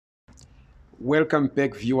Welcome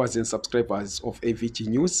back, viewers and subscribers of AVG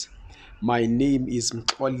News. My name is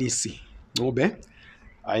Mxolisi Nobe.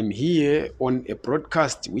 I'm here on a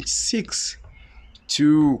broadcast which seeks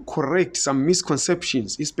to correct some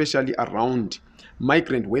misconceptions, especially around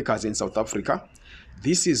migrant workers in South Africa.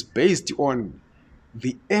 This is based on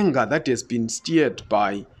the anger that has been stirred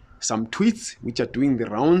by some tweets which are doing the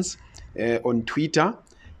rounds on Twitter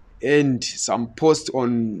and some posts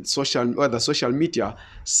on other social media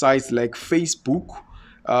sites like Facebook,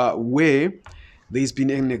 where there's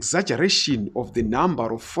been an exaggeration of the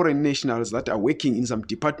number of foreign nationals that are working in some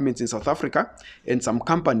departments in South Africa and some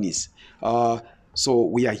companies. So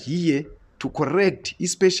we are here to correct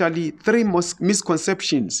especially three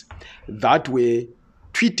misconceptions that were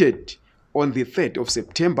tweeted on the 3rd of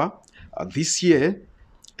September this year.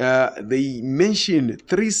 They mention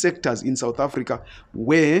three sectors in South Africa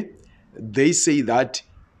where they say that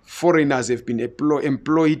foreigners have been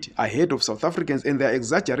employed ahead of South Africans, and they're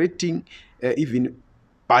exaggerating, even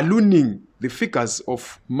ballooning the figures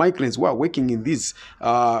of migrants who are working in these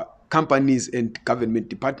companies and government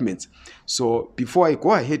departments. So before I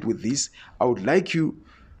go ahead with this, I would like you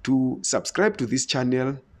to subscribe to this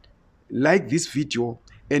channel, like this video,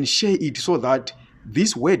 and share it so that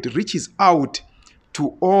this word reaches out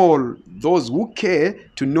to all those who care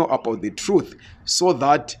to know about the truth, so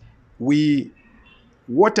that we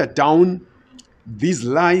water down these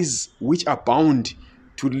lies which are bound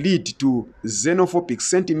to lead to xenophobic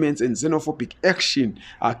sentiments and xenophobic action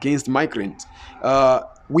against migrants.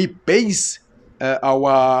 We base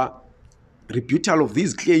our rebuttal of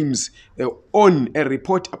these claims on a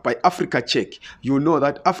report by Africa Check. You know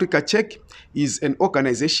that Africa Check is an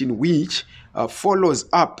organization which follows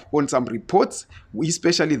up on some reports,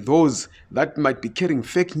 especially those that might be carrying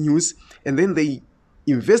fake news, and then they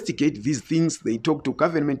investigate these things. They talk to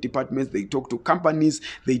government departments, they talk to companies,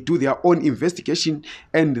 they do their own investigation,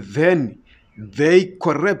 and then they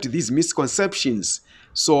correct these misconceptions.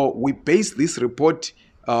 So we base this report,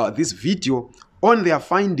 this video, on their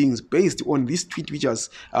findings based on this tweet which was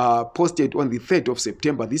posted on the 3rd of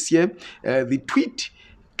September this year. The tweet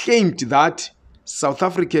claimed that South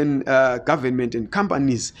African government and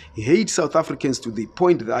companies hate South Africans to the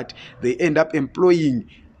point that they end up employing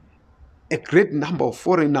a great number of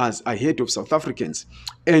foreigners ahead of South Africans.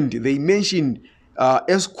 And they mention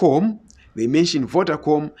Eskom, they mention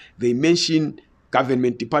Vodacom, they mention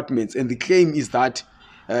government departments. And the claim is that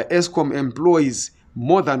Eskom employs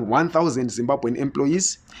more than 1,000 Zimbabwean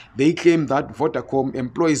employees. They claim that Vodacom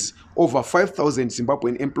employs over 5,000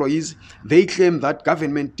 Zimbabwean employees. They claim that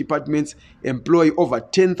government departments employ over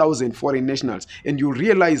 10,000 foreign nationals. And you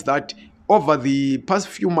realize that over the past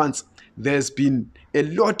few months, there's been a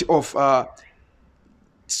lot of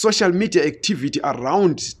social media activity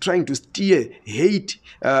around trying to steer hate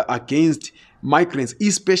against migrants,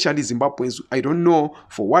 especially Zimbabweans. I don't know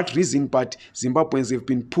for what reason, but Zimbabweans have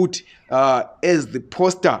been put as the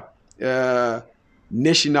poster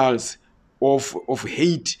nationals of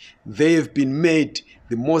hate. They have been made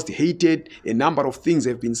the most hated. A number of things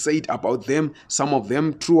have been said about them, some of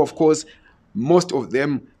them true, of course, most of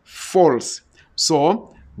them false.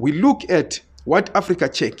 So we look at what Africa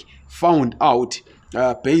Check found out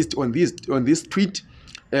based on this tweet.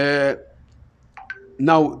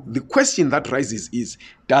 Now, the question that rises is,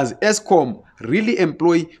 does Eskom really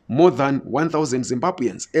employ more than 1,000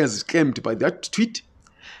 Zimbabweans, as claimed by that tweet?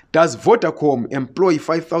 Does Vodacom employ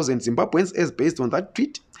 5,000 Zimbabweans, as based on that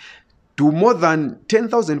tweet? Do more than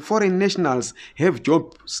 10,000 foreign nationals have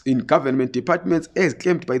jobs in government departments, as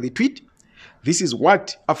claimed by the tweet? This is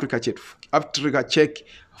what Africa Check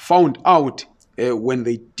found out when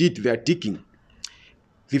they did their digging.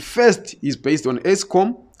 The first is based on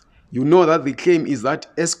Eskom. You know that the claim is that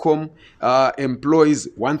Eskom employs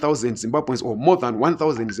 1,000 Zimbabweans or more than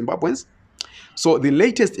 1,000 Zimbabweans. So the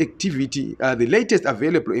latest activity, the latest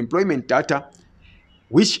available employment data,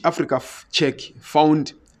 which Africa Check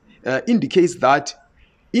found, indicates that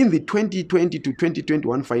in the 2020 to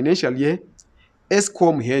 2021 financial year,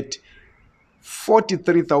 Eskom had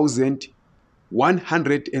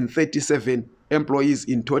 43,137 employees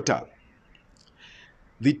in total.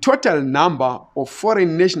 The total number of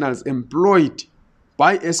foreign nationals employed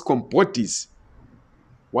by Eskom bodies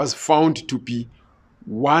was found to be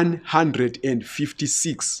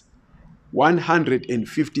 156.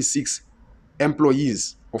 156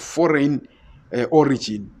 employees of foreign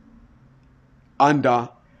origin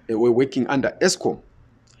were working under Eskom.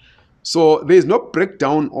 So there is no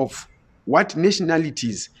breakdown of what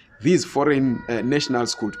nationalities these foreign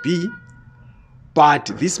nationals could be. But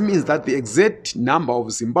this means that the exact number of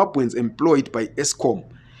Zimbabweans employed by Eskom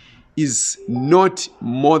is not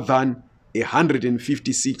more than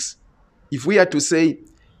 156. If we are to say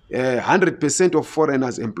 100% of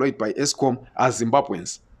foreigners employed by Eskom are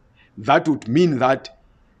Zimbabweans, that would mean that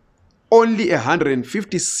only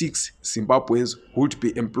 156 Zimbabweans would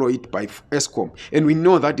be employed by Eskom. And we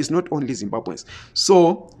know that it's not only Zimbabweans.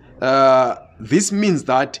 So this means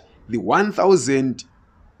that the 1,000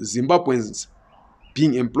 Zimbabweans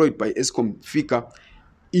being employed by Eskom figure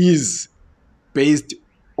is based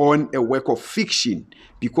on a work of fiction,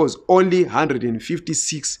 because only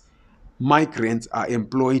 156 migrants are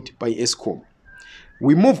employed by Eskom.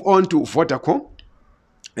 We move on to Vodacom.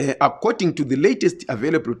 According to the latest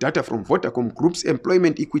available data from Vodacom Group's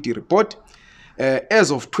Employment Equity Report, as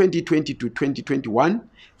of 2020 to 2021,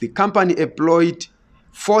 the company employed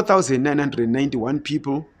 4,991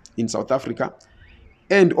 people in South Africa,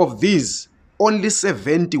 and of these, only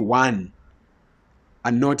 71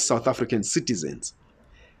 are not South African citizens.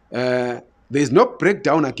 There is no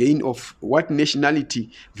breakdown again of what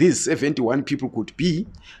nationality these 71 people could be,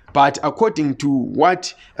 but according to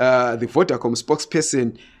what the Vodacom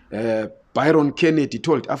spokesperson Byron Kennedy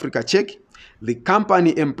told Africa Check, the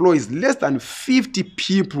company employs less than 50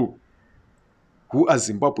 people who are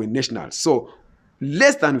Zimbabwean nationals. So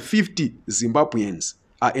less than 50 Zimbabweans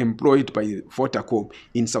are employed by Vodacom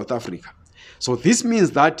in South Africa. So this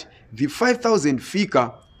means that the 5,000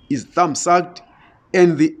 figure is thumb-sucked,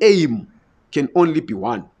 and the aim can only be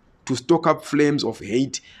one: to stoke up flames of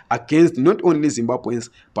hate against not only Zimbabweans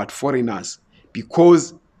but foreigners,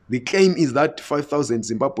 because the claim is that 5,000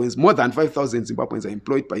 Zimbabweans, more than 5,000 Zimbabweans are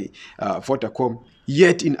employed by Vodacom,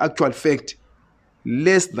 yet in actual fact,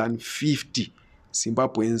 less than 50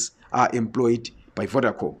 Zimbabweans are employed by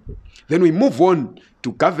Vodacom. Then we move on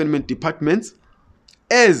to government departments,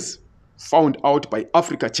 as found out by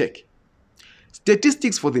Africa Check.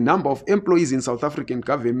 Statistics for the number of employees in South African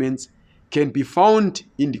governments can be found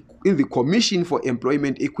in the Commission for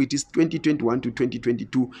Employment Equity's 2021 to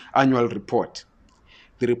 2022 annual report.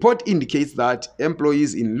 The report indicates that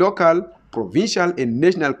employees in local, provincial, and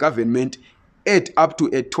national government add up to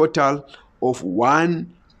a total of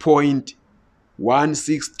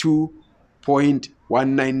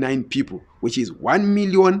 1.162.199 people, which is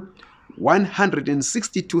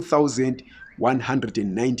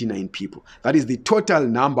 1,162,199 people. That is the total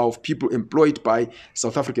number of people employed by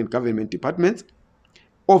South African government departments.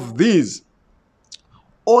 Of these,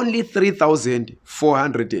 only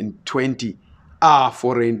 3,420 are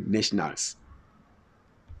foreign nationals.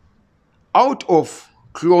 Out of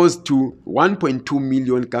close to 1.2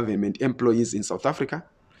 million government employees in South Africa,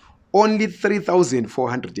 only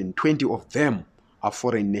 3,420 of them are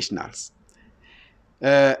foreign nationals.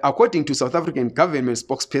 According to South African government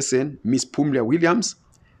spokesperson, Ms. Pumla Williams,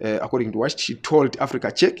 according to what she told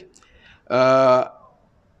Africa Check,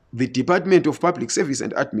 the Department of Public Service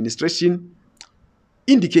and Administration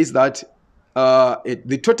indicates that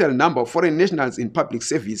the total number of foreign nationals in public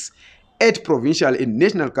service at provincial and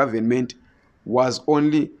national government was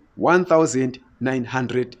only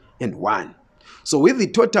 1,901. So with the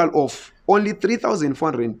total of only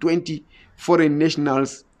 3,420 foreign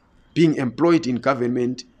nationals being employed in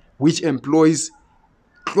government, which employs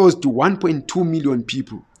close to 1.2 million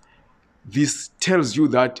people, this tells you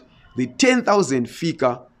that the 10,000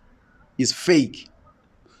 figure is fake.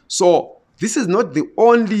 So this is not the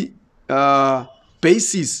only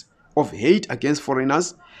basis of hate against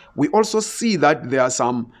foreigners. We also see that there are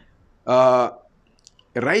some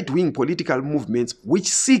right-wing political movements which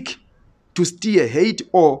seek to steer hate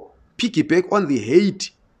or piggyback on the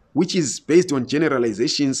hate which is based on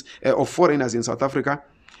generalizations of foreigners in South Africa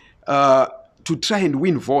to try and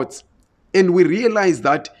win votes. And we realize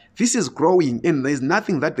that this is growing and there's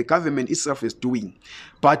nothing that the government itself is doing.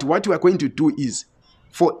 But what we are going to do is,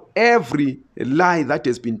 for every lie that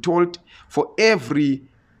has been told, for every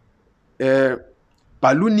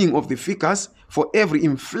ballooning of the figures, for every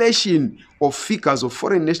inflation of figures of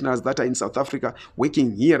foreign nationals that are in South Africa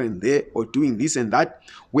working here and there or doing this and that,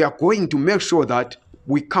 we are going to make sure that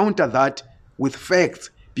we counter that with facts,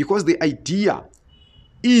 because the idea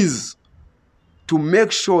is to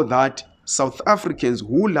make sure that South Africans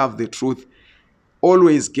who love the truth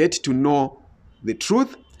always get to know the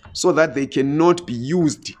truth, so that they cannot be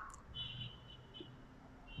used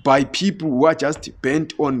by people who are just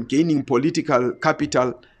bent on gaining political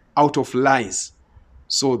capital out of lies.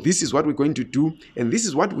 So this is what we're going to do, and this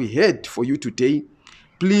is what we had for you today.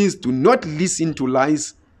 Please do not listen to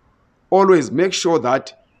lies. Always make sure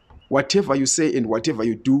that whatever you say and whatever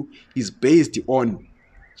you do is based on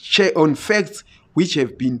facts which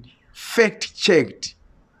have been fact-checked,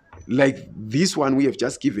 like this one we have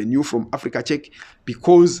just given you from Africa Check,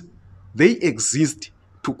 because they exist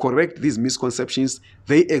to correct these misconceptions.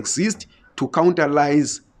 They exist to counter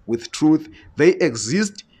lies with truth. They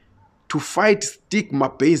exist to fight stigma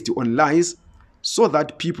based on lies so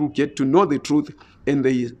that people get to know the truth and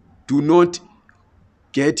they do not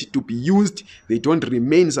get to be used. They don't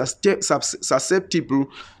remain susceptible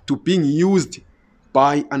to being used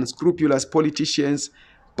by unscrupulous politicians,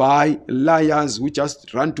 by liars who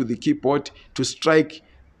just run to the keyboard to strike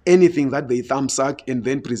anything that they thumbsuck and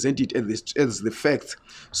then present it as the facts.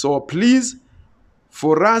 So please,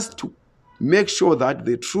 for us to make sure that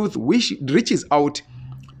the truth reaches out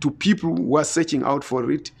to people who are searching out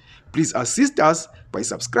for it, please assist us by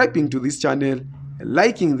subscribing to this channel,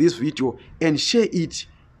 liking this video, and share it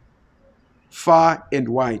far and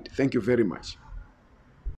wide. Thank you very much.